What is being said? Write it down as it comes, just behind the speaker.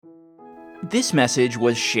This message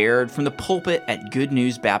was shared from the pulpit at Good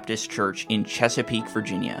News Baptist Church in Chesapeake,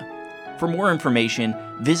 Virginia. For more information,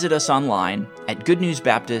 visit us online at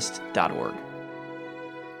goodnewsbaptist.org.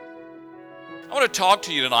 I want to talk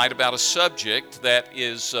to you tonight about a subject that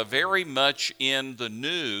is very much in the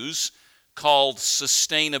news called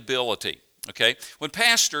sustainability. Okay, when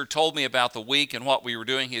Pastor told me about the week and what we were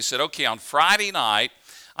doing, he said, okay, on Friday night,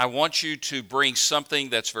 I want you to bring something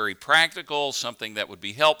that's very practical, something that would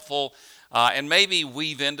be helpful, and maybe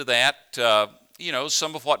weave into that,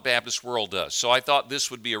 some of what Baptist World does. So I thought this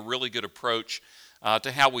would be a really good approach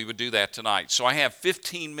to how we would do that tonight. So I have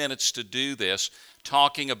 15 minutes to do this,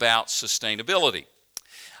 talking about sustainability.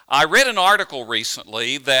 I read an article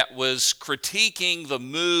recently that was critiquing the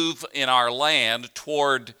move in our land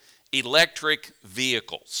toward electric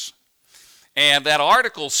vehicles. And that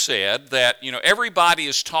article said that, everybody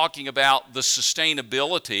is talking about the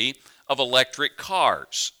sustainability of electric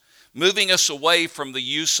cars, moving us away from the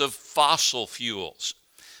use of fossil fuels.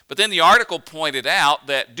 But then the article pointed out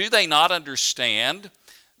that do they not understand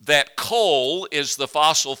that coal is the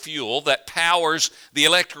fossil fuel that powers the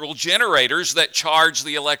electrical generators that charge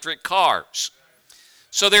the electric cars?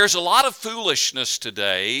 So there's a lot of foolishness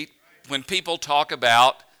today when people talk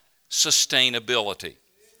about sustainability.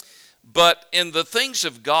 But in the things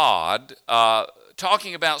of God,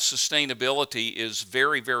 talking about sustainability is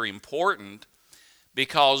very, very important,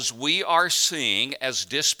 because we are seeing, as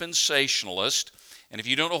dispensationalists, and if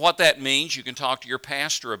you don't know what that means, you can talk to your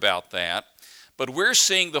pastor about that, but we're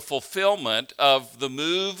seeing the fulfillment of the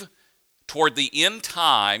move toward the end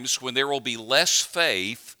times when there will be less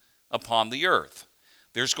faith upon the earth.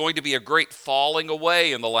 There's going to be a great falling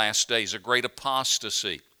away in the last days, a great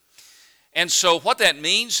apostasy. And so what that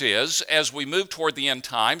means is, as we move toward the end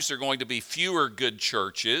times, there are going to be fewer good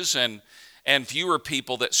churches and fewer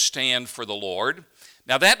people that stand for the Lord.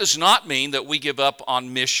 Now, that does not mean that we give up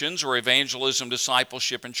on missions or evangelism,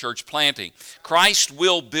 discipleship, and church planting. Christ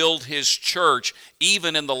will build His church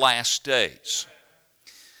even in the last days.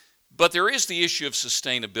 But there is the issue of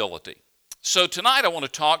sustainability. So tonight I want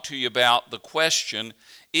to talk to you about the question,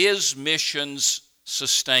 is missions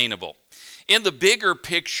sustainable? In the bigger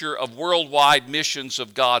picture of worldwide missions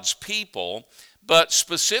of God's people, but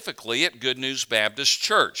specifically at Good News Baptist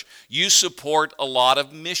Church, you support a lot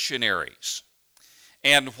of missionaries.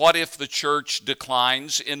 And what if the church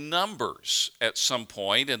declines in numbers at some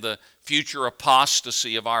point in the future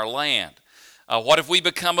apostasy of our land? What if we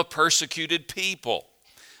become a persecuted people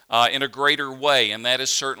in a greater way? And that is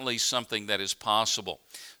certainly something that is possible.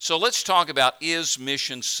 So let's talk about, is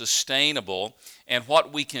mission sustainable and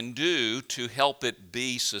what we can do to help it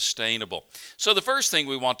be sustainable. So the first thing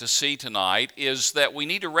we want to see tonight is that we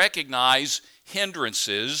need to recognize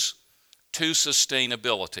hindrances to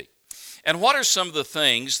sustainability. And what are some of the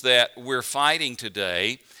things that we're fighting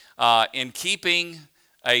today in keeping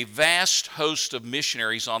a vast host of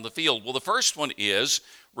missionaries on the field? Well, the first one is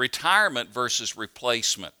retirement versus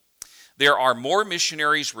replacement. There are more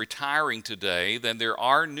missionaries retiring today than there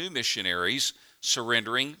are new missionaries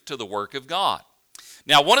surrendering to the work of God.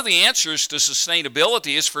 Now, one of the answers to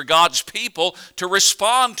sustainability is for God's people to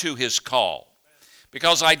respond to His call.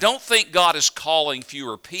 Because I don't think God is calling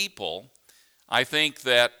fewer people. I think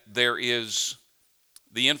that there is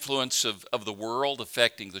the influence of the world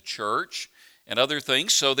affecting the church and other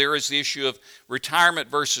things. So there is the issue of retirement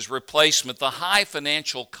versus replacement, the high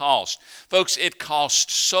financial cost. Folks, it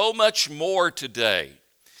costs so much more today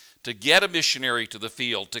to get a missionary to the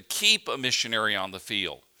field, to keep a missionary on the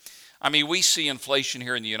field. I mean, we see inflation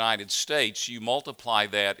here in the United States. You multiply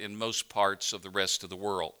that in most parts of the rest of the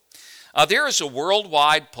world. There is a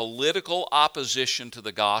worldwide political opposition to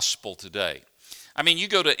the gospel today. I mean, you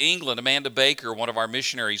go to England, Amanda Baker, one of our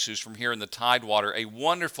missionaries who's from here in the Tidewater, a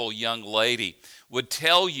wonderful young lady, would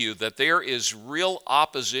tell you that there is real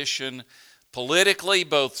opposition politically,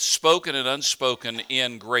 both spoken and unspoken,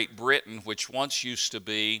 in Great Britain, which once used to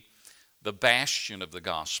be the bastion of the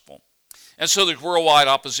gospel. And so there's worldwide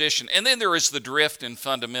opposition. And then there is the drift in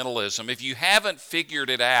fundamentalism. If you haven't figured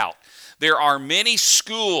it out, there are many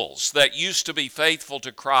schools that used to be faithful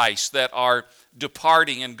to Christ that are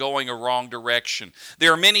departing and going a wrong direction.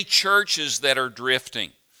 There are many churches that are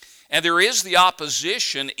drifting. And there is the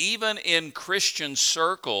opposition, even in Christian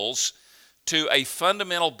circles, to a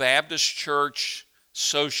fundamental Baptist church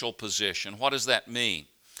social position. What does that mean?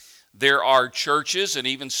 There are churches, and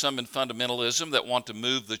even some in fundamentalism, that want to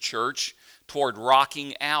move the church toward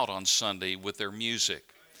rocking out on Sunday with their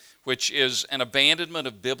music, which is an abandonment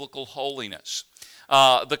of biblical holiness.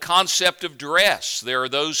 The concept of dress. There are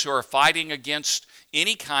those who are fighting against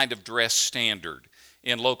any kind of dress standard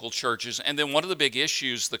in local churches. And then one of the big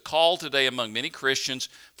issues, the call today among many Christians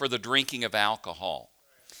for the drinking of alcohol.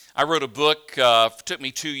 I wrote a book, took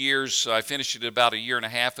me 2 years, I finished it about a year and a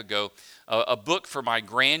half ago, a book for my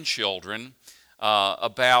grandchildren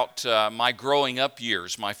about my growing up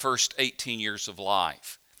years, my first 18 years of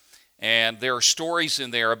life. And there are stories in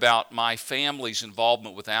there about my family's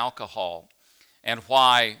involvement with alcohol and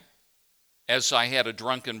why, as I had a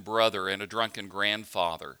drunken brother and a drunken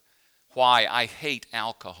grandfather, why I hate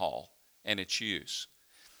alcohol and its use.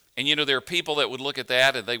 And you know, there are people that would look at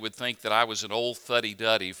that and they would think that I was an old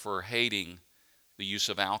fuddy-duddy for hating the use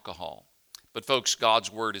of alcohol. But folks,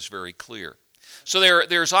 God's word is very clear. So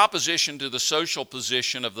there's opposition to the social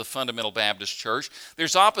position of the Fundamental Baptist Church.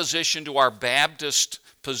 There's opposition to our Baptist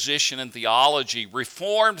position in theology,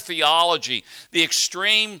 Reformed theology, the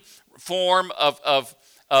extreme form of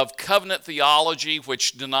covenant theology,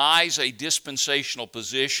 which denies a dispensational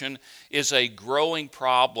position, is a growing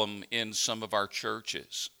problem in some of our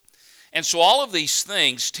churches. And so all of these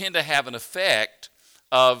things tend to have an effect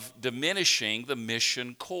of diminishing the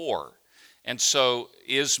mission core. And so,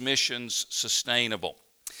 is missions sustainable?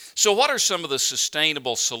 So what are some of the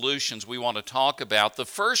sustainable solutions we want to talk about? The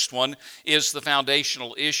first one is the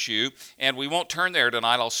foundational issue, and we won't turn there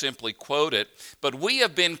tonight, I'll simply quote it. But we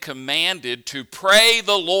have been commanded to pray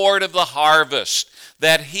the Lord of the harvest,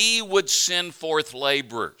 that he would send forth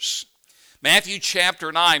laborers. Matthew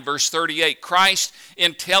chapter 9, verse 38, Christ,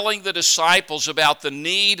 in telling the disciples about the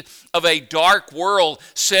need of a dark world,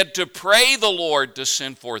 said to pray the Lord to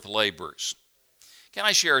send forth laborers. Can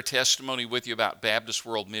I share a testimony with you about Baptist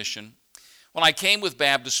World Mission? When I came with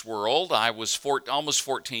Baptist World, I was almost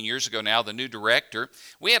 14 years ago now, the new director.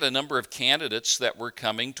 We had a number of candidates that were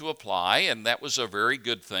coming to apply, and that was a very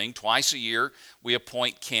good thing. Twice a year, we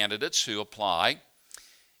appoint candidates who apply.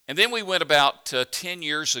 And then we went about 10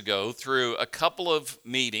 years ago through a couple of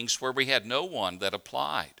meetings where we had no one that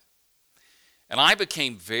applied. And I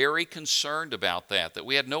became very concerned about that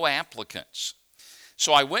we had no applicants.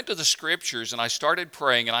 So I went to the scriptures and I started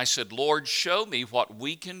praying and I said, Lord, show me what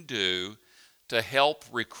we can do to help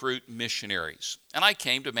recruit missionaries. And I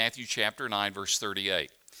came to Matthew chapter 9, verse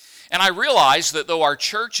 38. And I realized that though our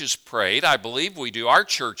churches prayed, I believe we do, our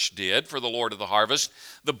church did for the Lord of the harvest,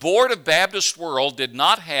 the Board of Baptist World did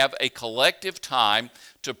not have a collective time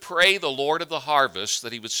to pray the Lord of the harvest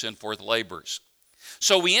that he would send forth laborers.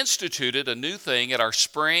 So we instituted a new thing at our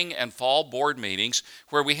spring and fall board meetings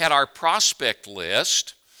where we had our prospect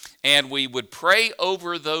list and we would pray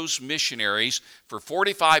over those missionaries for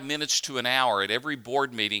 45 minutes to an hour at every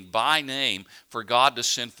board meeting by name for God to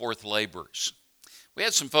send forth laborers. We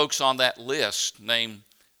had some folks on that list named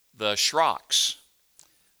the Schrocks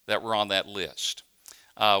that were on that list.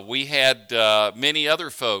 We had many other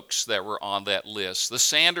folks that were on that list. The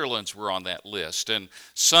Sanderlands were on that list, and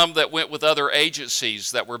some that went with other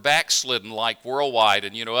agencies that were backslidden like Worldwide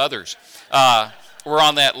and others were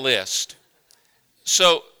on that list.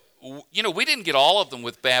 So, we didn't get all of them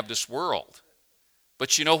with Baptist World.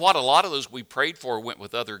 But you know what? A lot of those we prayed for went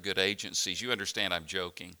with other good agencies. You understand I'm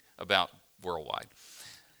joking about Worldwide.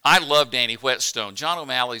 I love Danny Whetstone. John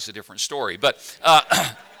O'Malley's a different story. But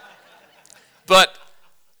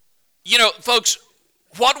folks,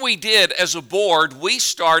 what we did as a board, we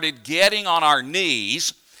started getting on our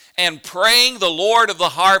knees and praying the Lord of the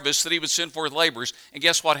harvest that he would send forth laborers. And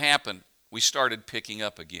guess what happened? We started picking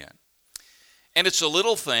up again. And it's a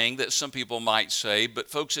little thing that some people might say, but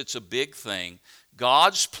folks, it's a big thing.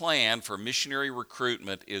 God's plan for missionary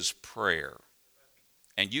recruitment is prayer.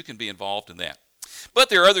 And you can be involved in that. But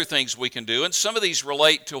there are other things we can do, and some of these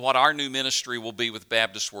relate to what our new ministry will be with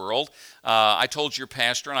Baptist World. I told your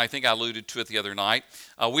pastor, and I think I alluded to it the other night,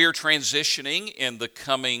 we are transitioning in the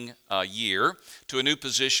coming year to a new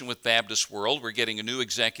position with Baptist World. We're getting a new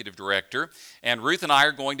executive director, and Ruth and I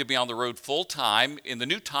are going to be on the road full-time in the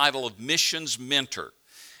new title of Missions Mentor.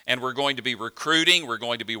 And we're going to be recruiting. We're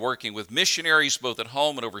going to be working with missionaries both at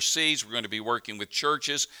home and overseas. We're going to be working with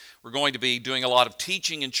churches. We're going to be doing a lot of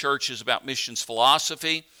teaching in churches about missions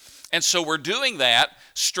philosophy. And so we're doing that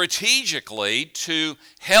strategically to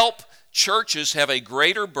help churches have a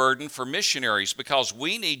greater burden for missionaries because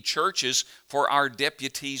we need churches for our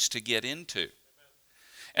deputies to get into.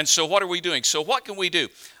 And so what are we doing? So what can we do?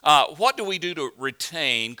 What do we do to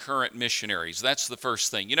retain current missionaries? That's the first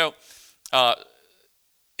thing.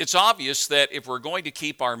 It's obvious that if we're going to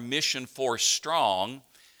keep our mission force strong,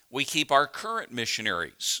 we keep our current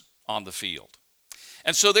missionaries on the field.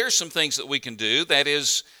 And so there's some things that we can do. That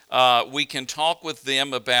is, we can talk with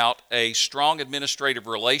them about a strong administrative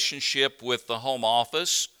relationship with the home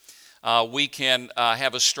office. We can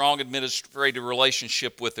have a strong administrative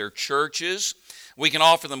relationship with their churches. We can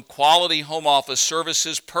offer them quality home office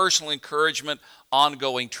services, personal encouragement,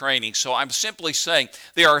 ongoing training. So I'm simply saying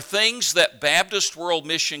there are things that Baptist World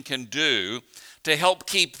Mission can do to help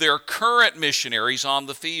keep their current missionaries on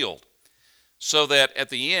the field, so that at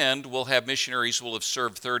the end we'll have missionaries who will have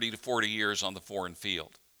served 30 to 40 years on the foreign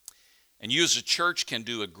field. And you as a church can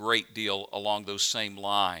do a great deal along those same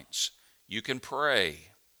lines. You can pray.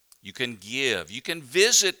 You can give. You can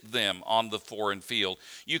visit them on the foreign field.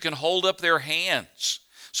 You can hold up their hands.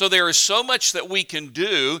 So there is so much that we can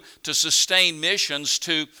do to sustain missions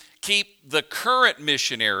to keep the current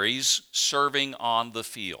missionaries serving on the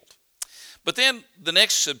field. But then the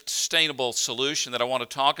next sustainable solution that I want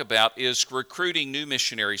to talk about is recruiting new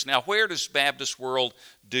missionaries. Now, where does Baptist World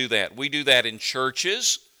do that? We do that in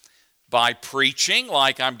churches by preaching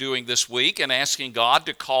like I'm doing this week and asking God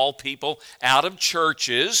to call people out of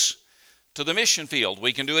churches to the mission field.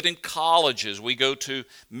 We can do it in colleges. We go to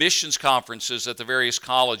missions conferences at the various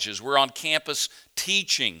colleges. We're on campus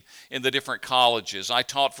teaching in the different colleges. I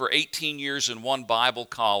taught for 18 years in one Bible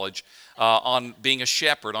college on being a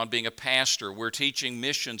shepherd, on being a pastor. We're teaching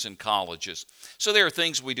missions in colleges. So there are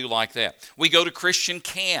things we do like that. We go to Christian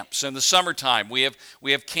camps in the summertime. We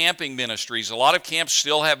have camping ministries. A lot of camps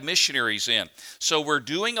still have missionaries in. So we're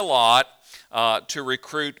doing a lot to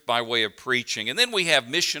recruit by way of preaching. And then we have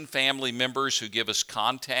mission family members who give us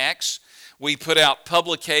contacts. We put out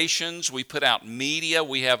publications, we put out media,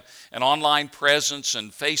 we have an online presence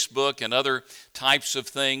and Facebook and other types of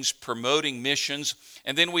things promoting missions.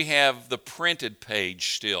 And then we have the printed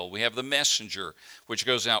page still. We have the messenger, which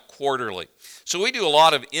goes out quarterly. So we do a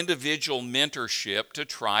lot of individual mentorship to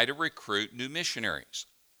try to recruit new missionaries.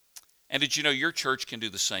 And did you know your church can do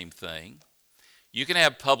the same thing? You can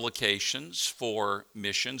have publications for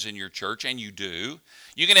missions in your church, and you do.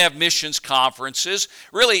 You can have missions conferences.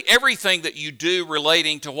 Really, everything that you do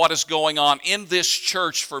relating to what is going on in this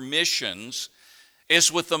church for missions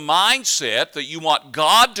is with the mindset that you want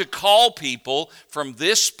God to call people from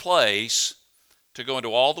this place to go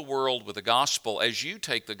into all the world with the gospel as you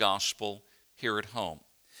take the gospel here at home.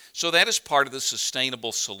 So that is part of the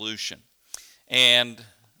sustainable solution. And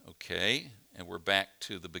we're back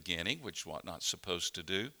to the beginning, which we're not supposed to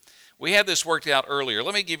do. We had this worked out earlier.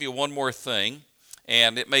 Let me give you one more thing,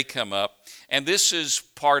 and it may come up. And this is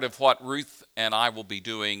part of what Ruth and I will be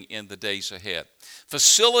doing in the days ahead.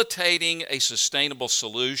 Facilitating a sustainable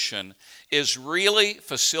solution is really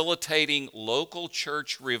facilitating local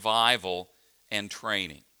church revival and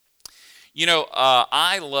training. You know,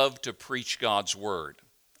 I love to preach God's word.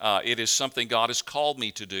 It is something God has called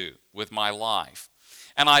me to do with my life.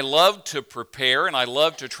 And I love to prepare, and I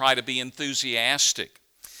love to try to be enthusiastic.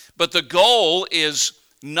 But the goal is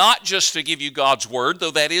not just to give you God's word,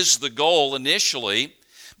 though that is the goal initially,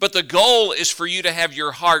 but the goal is for you to have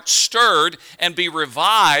your heart stirred and be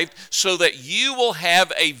revived so that you will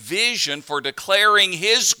have a vision for declaring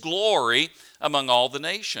His glory among all the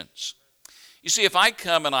nations. You see, if I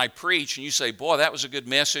come and I preach and you say, boy, that was a good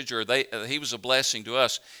message, or he was a blessing to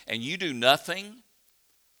us, and you do nothing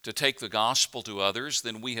to take the gospel to others,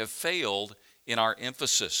 then we have failed in our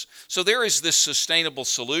emphasis. So there is this sustainable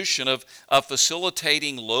solution of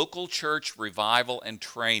facilitating local church revival and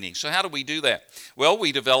training. So how do we do that? Well,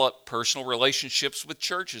 we develop personal relationships with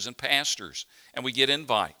churches and pastors, and we get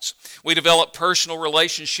invites. We develop personal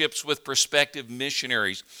relationships with prospective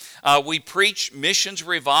missionaries. We preach missions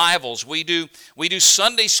revivals. We do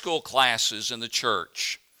Sunday school classes in the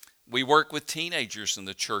church. We work with teenagers in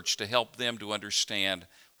the church to help them to understand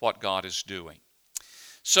what God is doing.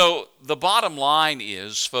 So the bottom line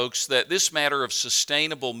is, folks, that this matter of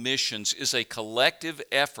sustainable missions is a collective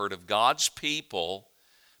effort of God's people,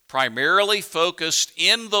 primarily focused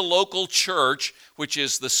in the local church, which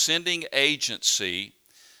is the sending agency,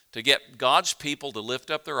 to get God's people to lift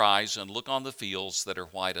up their eyes and look on the fields that are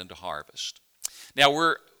white unto harvest. Now,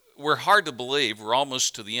 we're hard to believe. We're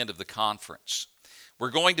almost to the end of the conference. We're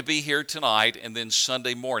going to be here tonight and then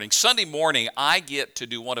Sunday morning. Sunday morning, I get to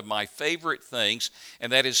do one of my favorite things,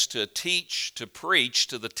 and that is to teach, to preach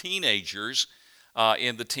to the teenagers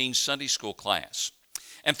in the teen Sunday school class.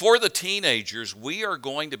 And for the teenagers, we are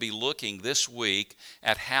going to be looking this week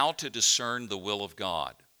at how to discern the will of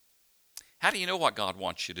God. How do you know what God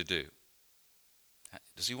wants you to do?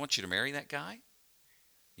 Does He want you to marry that guy?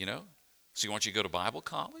 You know? Does He want you to go to Bible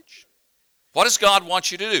college? What does God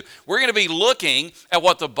want you to do? We're going to be looking at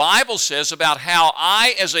what the Bible says about how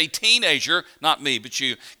I, as a teenager, not me, but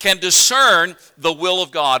you, can discern the will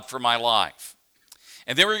of God for my life.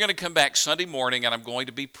 And then we're going to come back Sunday morning, and I'm going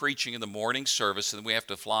to be preaching in the morning service, and then we have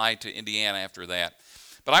to fly to Indiana after that.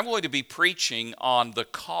 But I'm going to be preaching on the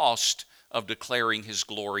cost of declaring His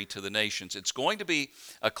glory to the nations. It's going to be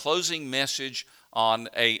a closing message on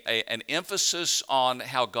an emphasis on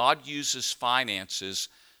how God uses finances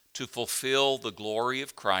to fulfill the glory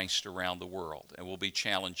of Christ around the world. And we'll be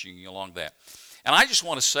challenging you along that. And I just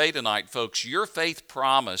want to say tonight, folks, your faith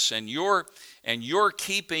promise and your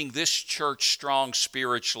keeping this church strong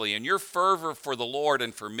spiritually and your fervor for the Lord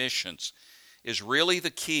and for missions is really the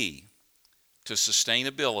key to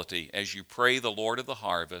sustainability as you pray the Lord of the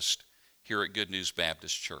harvest here at Good News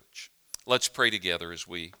Baptist Church. Let's pray together as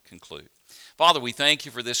we conclude. Father, we thank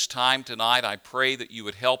you for this time tonight. I pray that you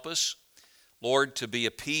would help us, Lord, to be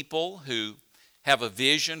a people who have a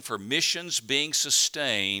vision for missions being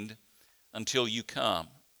sustained until you come.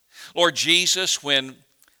 Lord Jesus, when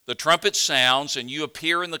the trumpet sounds and you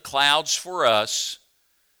appear in the clouds for us,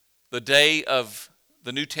 the day of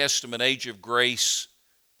the New Testament age of grace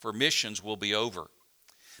for missions will be over.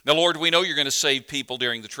 Now, Lord, we know you're going to save people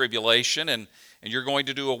during the tribulation, and you're going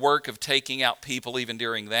to do a work of taking out people even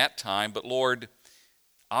during that time. But, Lord,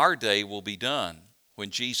 our day will be done when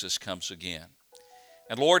Jesus comes again.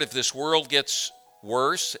 And, Lord, if this world gets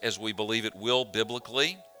worse, as we believe it will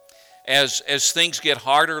biblically, as things get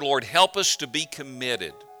harder, Lord, help us to be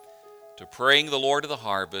committed to praying the Lord of the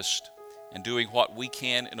harvest and doing what we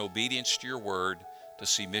can in obedience to your word to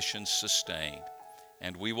see missions sustained.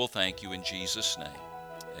 And we will thank you in Jesus' name.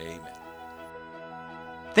 Amen.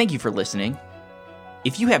 Thank you for listening.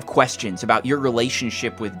 If you have questions about your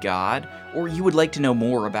relationship with God, or you would like to know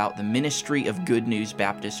more about the ministry of Good News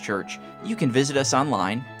Baptist Church, you can visit us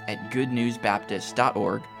online at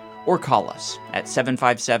goodnewsbaptist.org or call us at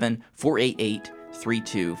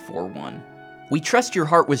 757-488-3241. We trust your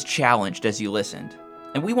heart was challenged as you listened,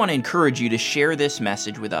 and we want to encourage you to share this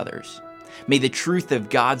message with others. May the truth of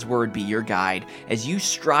God's Word be your guide as you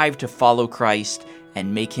strive to follow Christ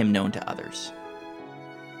and make Him known to others.